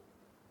gospel,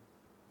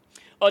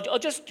 I'll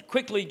just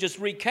quickly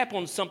recap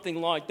on something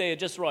like there,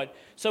 just right.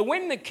 So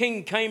when the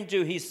king came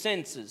to his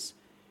senses,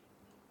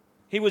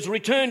 he was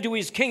returned to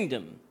his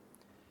kingdom.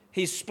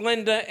 His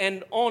splendor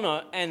and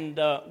honor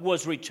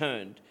was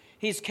returned.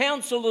 His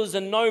counselors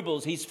and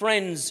nobles, his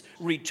friends,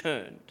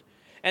 returned.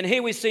 And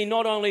here we see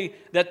not only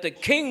that the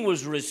king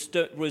was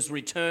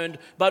returned,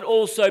 but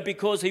also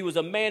because he was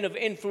a man of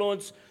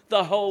influence,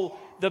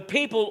 the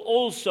people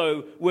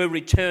also were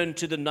returned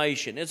to the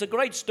nation. It's a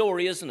great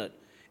story, isn't it?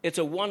 It's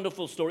a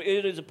wonderful story.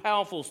 It is a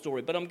powerful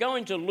story. But I'm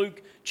going to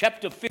Luke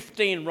chapter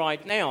 15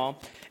 right now.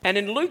 And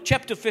in Luke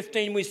chapter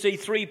 15, we see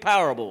three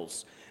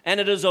parables. And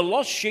it is a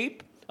lost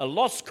sheep, a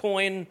lost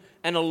coin,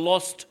 and a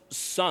lost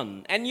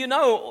son. And you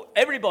know,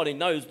 everybody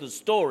knows the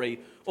story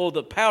or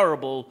the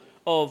parable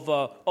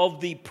of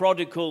the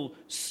prodigal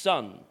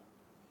son.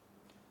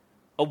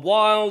 A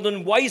wild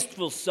and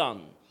wasteful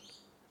son.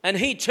 And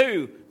he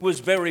too was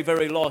very,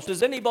 very lost.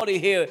 Does anybody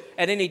here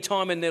at any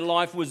time in their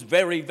life was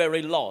very,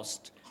 very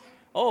lost?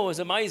 Oh, it was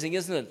amazing,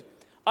 isn't it?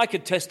 I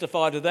could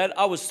testify to that.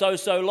 I was so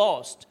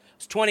lost. I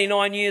was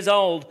 29 years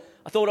old.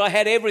 I thought I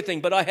had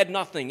everything, but I had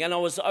nothing. And I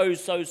was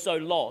so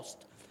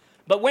lost.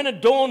 But when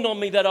it dawned on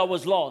me that I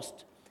was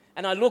lost,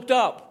 and I looked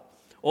up,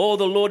 oh,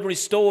 the Lord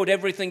restored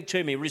everything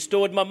to me.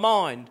 Restored my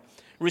mind.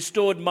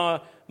 Restored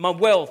my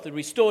wealth.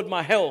 Restored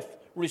my health.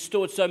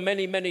 Restored so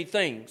many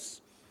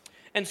things.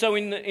 And so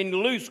in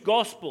Luke's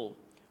gospel,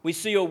 we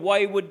see a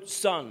wayward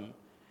son.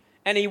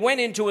 And he went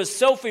into a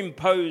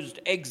self-imposed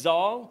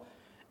exile.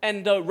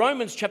 And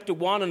Romans chapter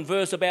 1 and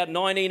verse about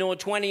 19 or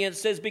 20, it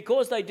says,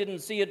 because they didn't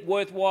see it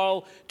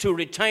worthwhile to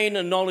retain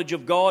a knowledge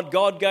of God,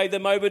 God gave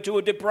them over to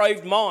a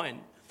depraved mind.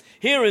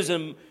 Here is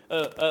an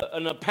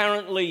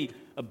apparently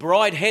a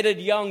bright-headed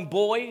young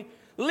boy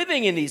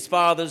living in his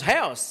father's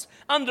house,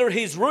 under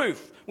his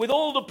roof, with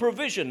all the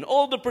provision,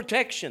 all the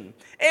protection.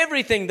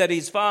 Everything that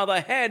his father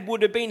had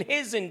would have been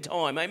his in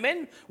time.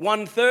 Amen?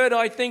 1/3,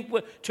 I think,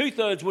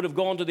 2/3 would have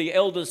gone to the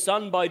eldest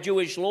son by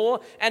Jewish law,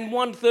 and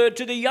 1/3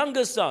 to the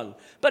younger son.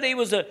 But he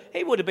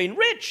would have been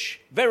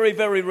rich, very,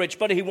 very rich,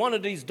 but he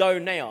wanted his dough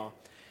now.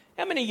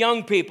 How many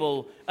young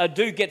people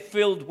do get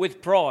filled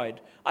with pride?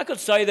 I could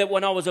say that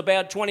when I was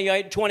about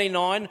 28,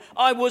 29,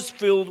 I was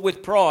filled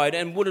with pride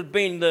and would have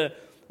been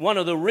one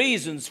of the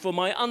reasons for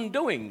my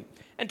undoing.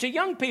 And to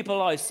young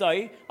people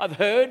I've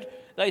heard,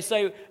 they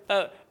say,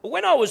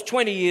 when I was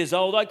 20 years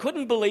old, I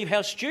couldn't believe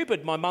how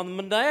stupid my mum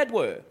and dad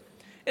were.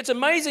 It's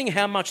amazing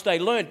how much they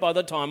learnt by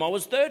the time I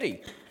was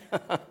 30.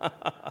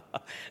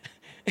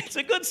 It's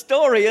a good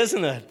story,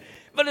 isn't it?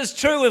 But it's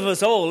true of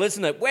us all,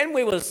 isn't it? When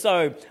we were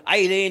so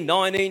 18,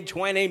 19,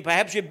 20,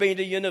 perhaps you've been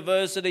to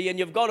university and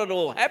you've got it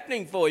all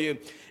happening for you,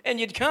 and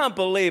you can't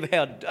believe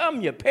how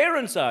dumb your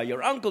parents are,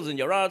 your uncles and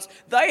your aunts.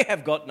 They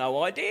have got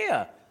no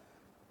idea.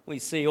 We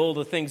see all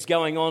the things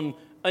going on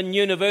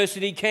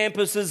university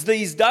campuses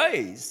these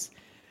days.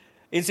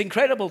 It's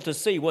incredible to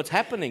see what's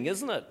happening,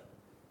 isn't it?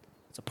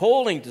 It's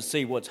appalling to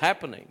see what's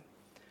happening.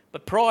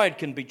 But pride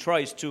can be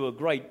traced to a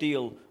great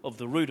deal of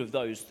the root of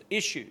those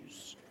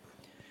issues.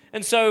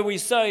 And so we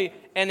say,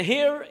 and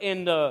here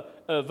in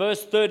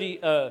verse 30,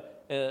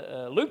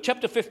 Luke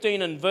chapter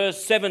 15 and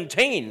verse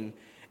 17,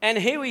 and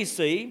here we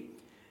see,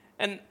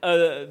 and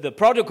the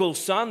prodigal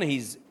son,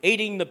 he's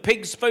eating the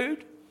pig's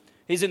food.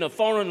 He's in a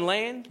foreign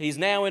land. He's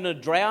now in a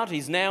drought.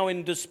 He's now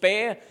in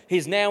despair.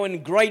 He's now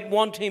in great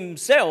want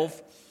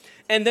himself.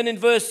 And then in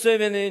verse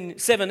 17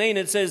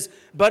 it says,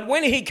 but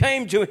when he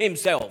came to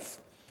himself,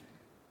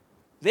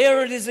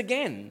 there it is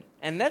again.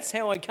 And that's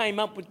how I came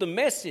up with the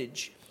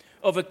message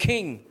of a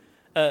king,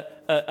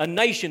 a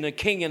nation, a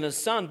king and a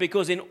son.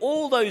 Because in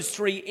all those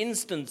three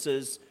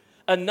instances,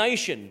 a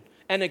nation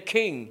and a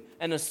king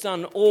and a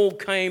son all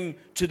came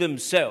to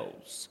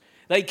themselves.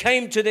 They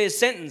came to their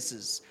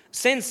senses.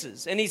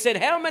 And he said,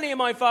 how many of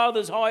my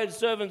father's hired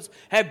servants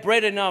have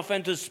bread enough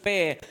and to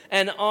spare,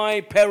 and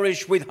I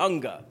perish with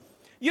hunger?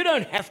 You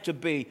don't have to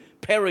be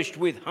perished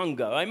with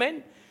hunger.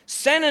 Amen?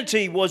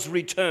 Sanity was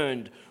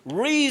returned.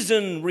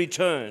 Reason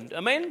returned.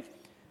 Amen?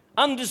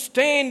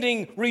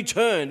 Understanding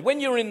returned. When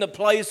you're in the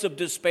place of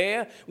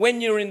despair, when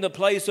you're in the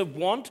place of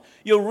want,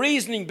 your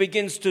reasoning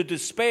begins to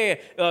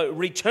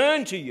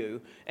return to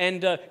you,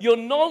 and your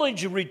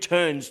knowledge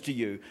returns to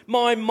you.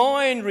 My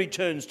mind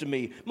returns to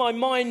me. My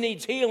mind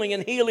needs healing,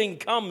 and healing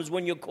comes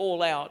when you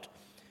call out.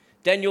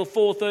 Daniel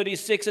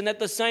 4:36, and at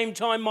the same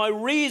time my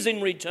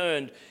reason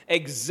returned.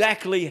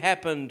 Exactly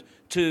happened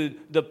to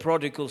the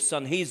prodigal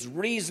son. His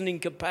reasoning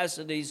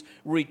capacities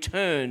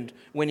returned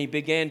when he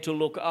began to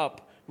look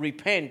up,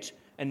 repent,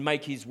 and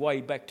make his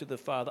way back to the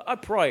Father. I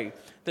pray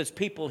there's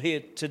people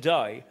here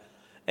today,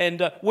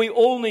 and we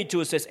all need to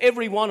assess,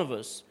 every one of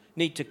us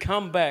need to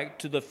come back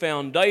to the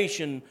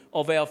foundation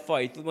of our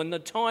faith. When the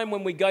time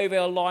when we gave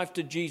our life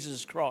to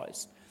Jesus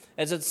Christ,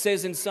 as it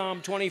says in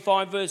Psalm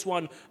 25 verse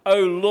 1, O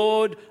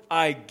Lord,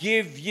 I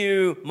give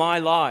you my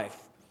life.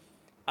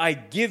 I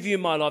give you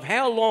my life.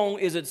 How long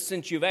is it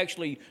since you've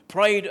actually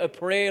prayed a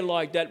prayer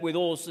like that with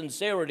all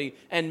sincerity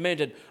and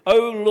meant it?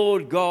 O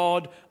Lord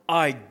God,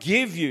 I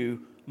give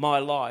you my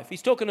life.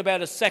 He's talking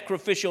about a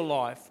sacrificial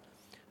life.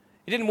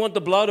 He didn't want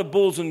the blood of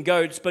bulls and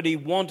goats, but he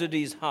wanted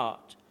his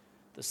heart.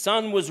 The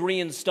son was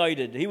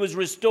reinstated. He was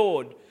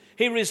restored.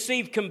 He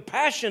received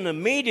compassion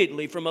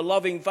immediately from a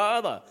loving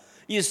father.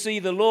 You see,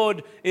 the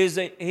Lord he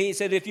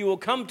said, if you will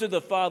come to the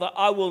Father,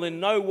 I will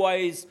in no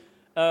ways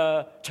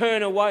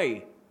turn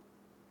away.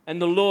 And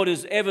the Lord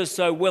is ever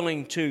so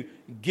willing to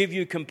give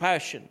you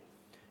compassion.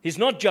 He's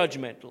not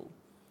judgmental.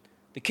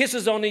 The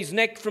kisses on his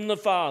neck from the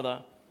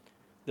Father,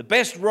 the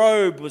best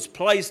robe was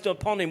placed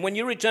upon him. When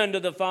you return to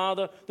the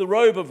Father, the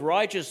robe of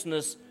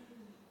righteousness,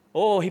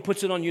 he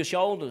puts it on your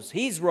shoulders.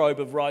 His robe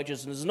of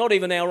righteousness. It's not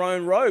even our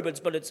own robe,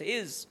 but it's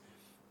his.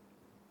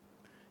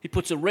 He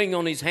puts a ring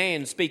on his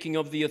hand, speaking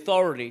of the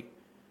authority.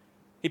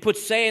 He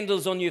puts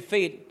sandals on your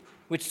feet,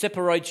 which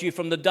separates you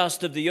from the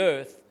dust of the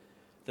earth.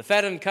 The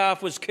fattened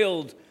calf was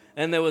killed,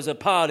 and there was a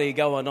party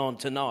going on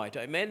tonight.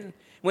 Amen?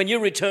 When you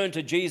return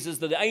to Jesus,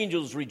 the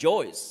angels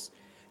rejoice.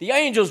 The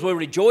angels were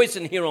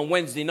rejoicing here on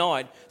Wednesday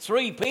night.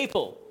 3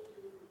 people.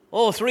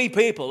 Oh, 3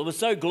 people. It was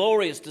so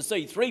glorious to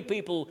see. 3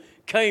 people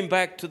came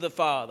back to the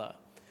Father.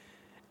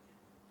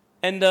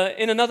 And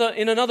in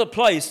another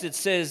place it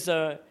says,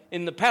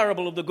 in the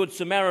parable of the Good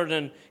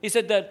Samaritan, he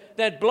said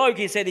that bloke,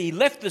 he said he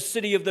left the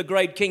city of the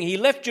great king. He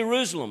left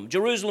Jerusalem.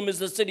 Jerusalem is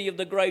the city of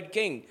the great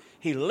king.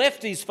 He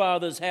left his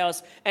father's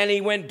house and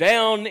he went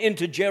down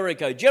into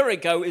Jericho.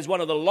 Jericho is one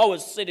of the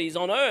lowest cities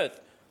on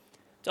earth.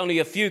 It's only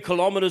a few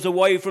kilometers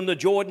away from the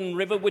Jordan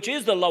River, which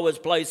is the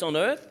lowest place on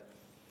earth.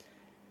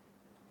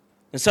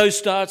 And so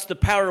starts the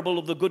parable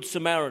of the Good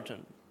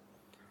Samaritan.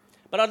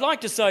 But I'd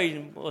like to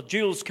say, well,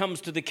 Jules comes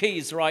to the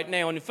keys right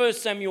now. In 1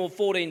 Samuel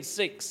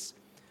 14:6,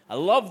 I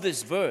love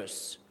this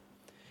verse.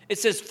 It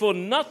says, "For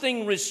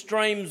nothing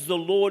restrains the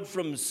Lord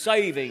from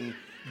saving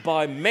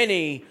by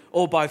many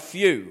or by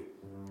few."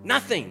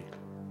 Nothing.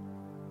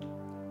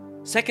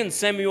 2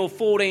 Samuel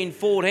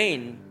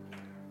 14:14.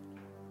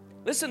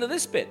 Listen to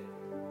this bit.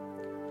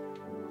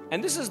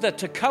 And this is the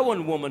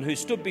Tekoan woman who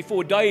stood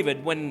before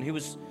David when he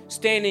was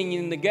standing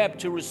in the gap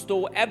to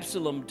restore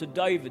Absalom to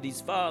David, his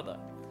father.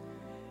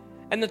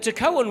 And the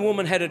Tekoan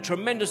woman had a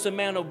tremendous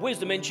amount of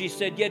wisdom, and she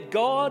said, "Yet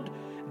God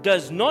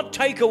does not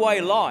take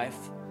away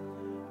life,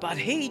 but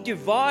he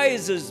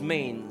devises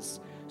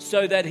means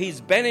so that his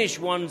banished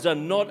ones are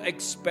not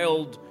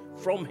expelled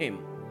from him."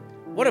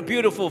 What a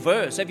beautiful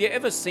verse. Have you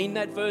ever seen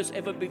that verse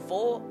ever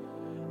before?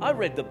 I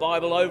read the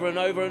Bible over and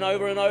over and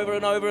over and over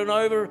and over and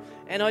over,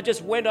 and I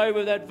just went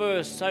over that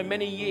verse so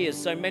many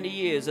years,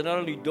 and it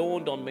only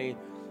dawned on me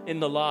in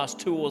the last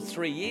 2 or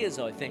 3 years,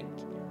 I think.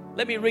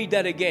 Let me read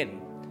that again.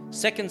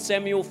 2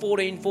 Samuel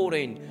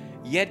 14:14.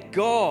 "Yet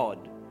God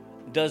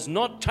does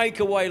not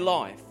take away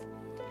life.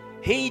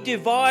 He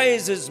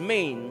devises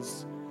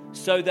means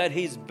so that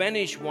his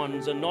banished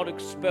ones are not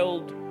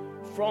expelled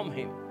from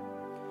him."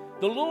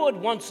 The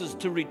Lord wants us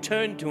to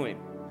return to him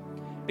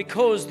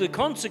because the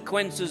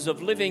consequences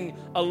of living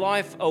a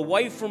life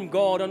away from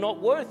God are not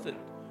worth it.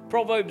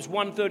 Proverbs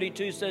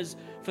 1:32 says,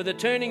 "For the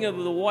turning of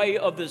the way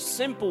of the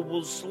simple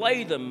will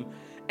slay them,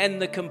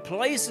 and the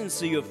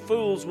complacency of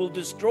fools will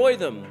destroy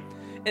them."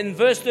 In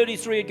verse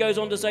 33 it goes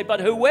on to say, "But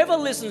whoever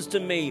listens to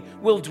me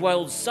will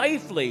dwell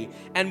safely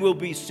and will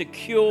be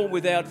secure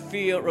without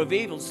fear of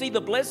evil." See the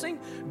blessing?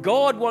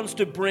 God wants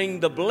to bring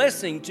the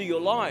blessing to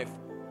your life.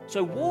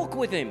 So walk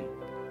with him.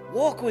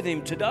 Walk with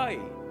him today.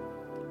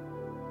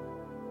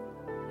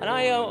 And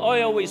I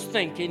always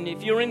think, and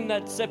if you're in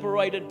that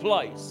separated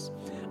place,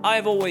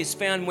 I've always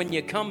found when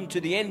you come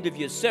to the end of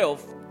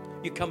yourself,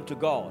 you come to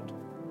God.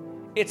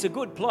 It's a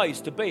good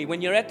place to be.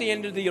 When you're at the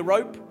end of your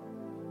rope,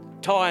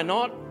 tie a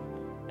knot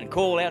and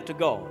call out to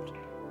God.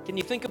 Can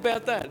you think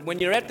about that? When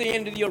you're at the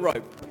end of your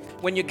rope,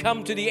 when you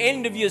come to the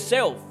end of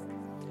yourself,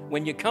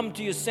 when you come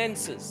to your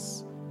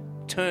senses,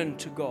 turn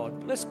to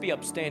God. Let's be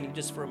upstanding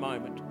just for a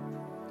moment.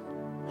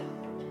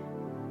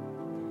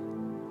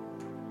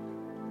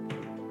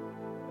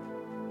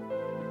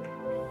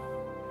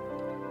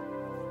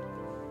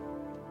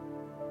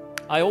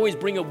 I always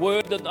bring a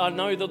word that I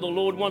know that the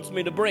Lord wants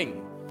me to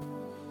bring.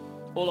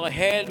 All I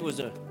had was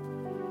a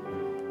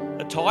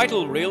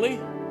title, really,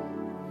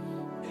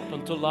 up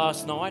until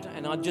last night,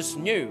 and I just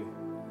knew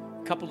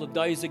a couple of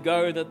days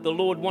ago that the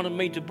Lord wanted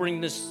me to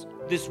bring this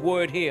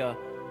word here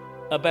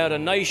about a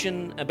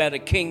nation, about a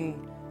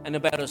king, and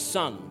about a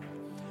son.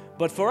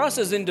 But for us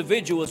as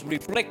individuals,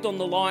 reflect on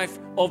the life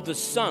of the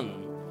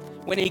son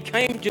when he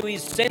came to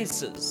his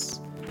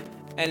senses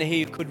and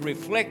he could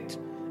reflect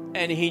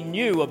and he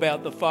knew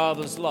about the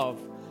Father's love.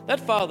 That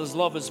Father's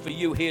love is for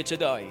you here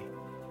today.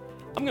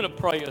 I'm going to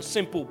pray a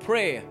simple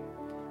prayer.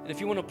 And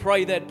if you want to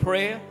pray that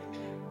prayer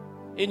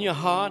in your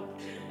heart,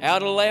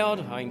 out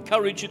aloud, I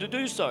encourage you to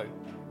do so.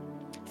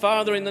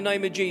 Father, in the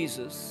name of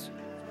Jesus,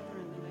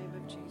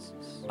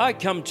 I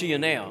come to you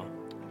now.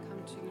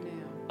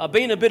 I've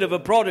been a bit of a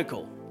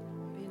prodigal.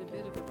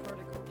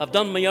 I've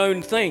done my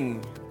own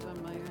thing.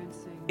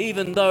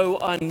 Even though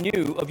I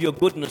knew of your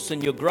goodness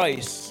and your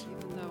grace,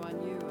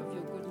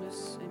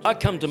 I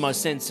come to my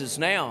senses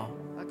now.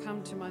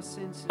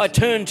 I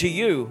turn to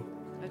you.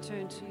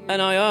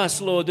 And I ask,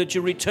 Lord, that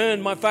you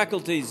return my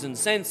faculties and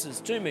senses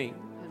to me.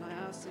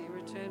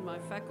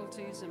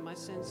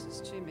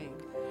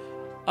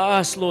 I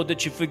ask, Lord,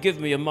 that you forgive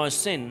me of my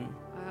sin.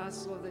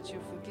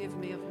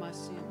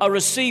 I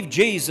receive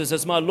Jesus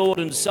as my Lord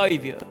and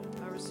Savior.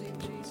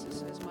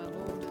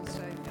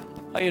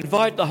 I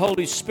invite the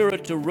Holy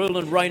Spirit to rule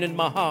and reign in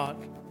my heart.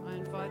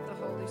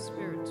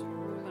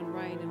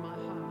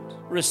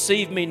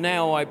 Receive me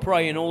now, I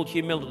pray, in all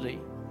humility.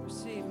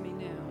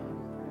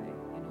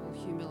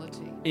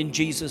 In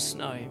Jesus'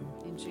 name.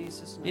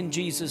 In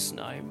Jesus'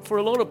 name. For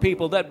a lot of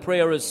people, that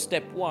prayer is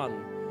step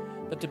one.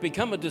 But to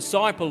become a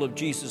disciple of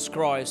Jesus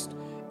Christ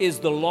is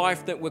the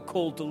life that we're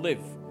called to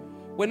live.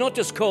 We're not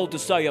just called to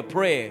say a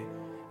prayer.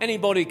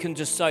 Anybody can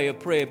just say a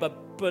prayer,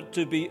 but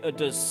to be a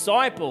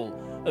disciple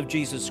of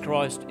Jesus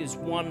Christ is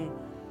one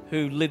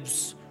who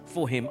lives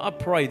for him. I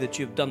pray that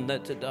you've done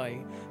that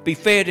today. Be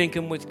fair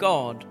dinkum with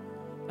God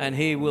and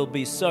he will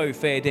be so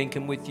fair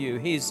dinkum with you.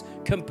 His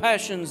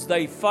compassions,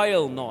 they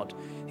fail not.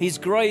 His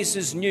grace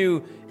is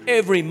new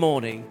every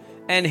morning,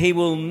 and he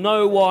will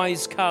no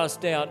wise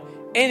cast out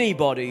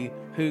anybody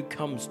who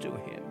comes to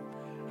him.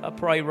 I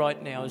pray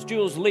right now as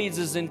Jules leads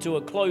us into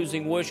a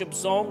closing worship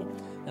song,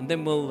 and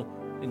then we'll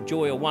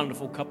enjoy a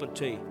wonderful cup of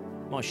tea.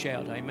 My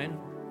shout, amen,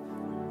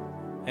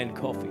 and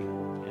coffee.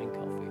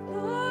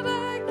 Lord,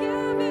 I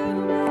give you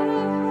my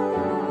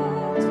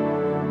heart,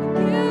 I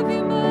give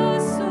you my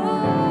soul,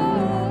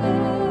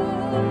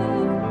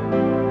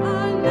 I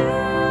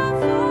live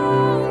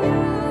for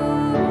you,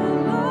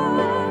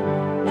 Lord,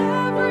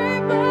 every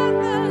breath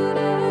that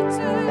I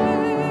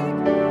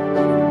take,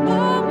 every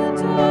moment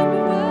I'm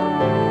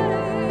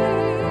awake,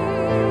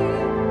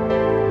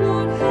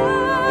 Lord,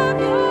 have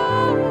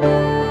your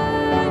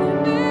way in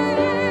me,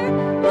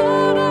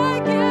 Lord, I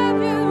give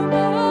you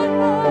my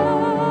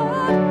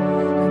heart,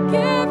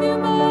 give you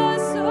my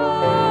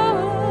soul,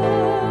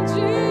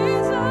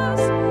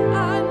 Jesus.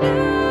 I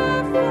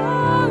live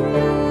for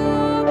you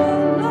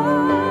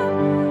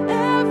alone.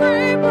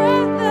 Every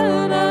breath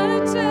that I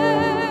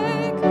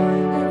take,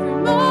 every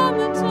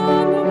moment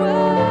I'm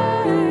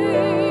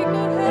awake.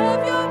 Lord,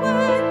 have your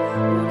way.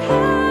 Lord,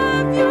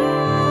 have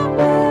your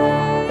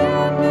way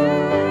in me.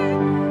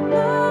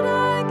 Lord,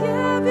 I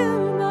give you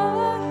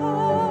my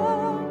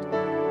heart.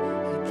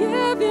 I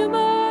give you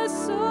my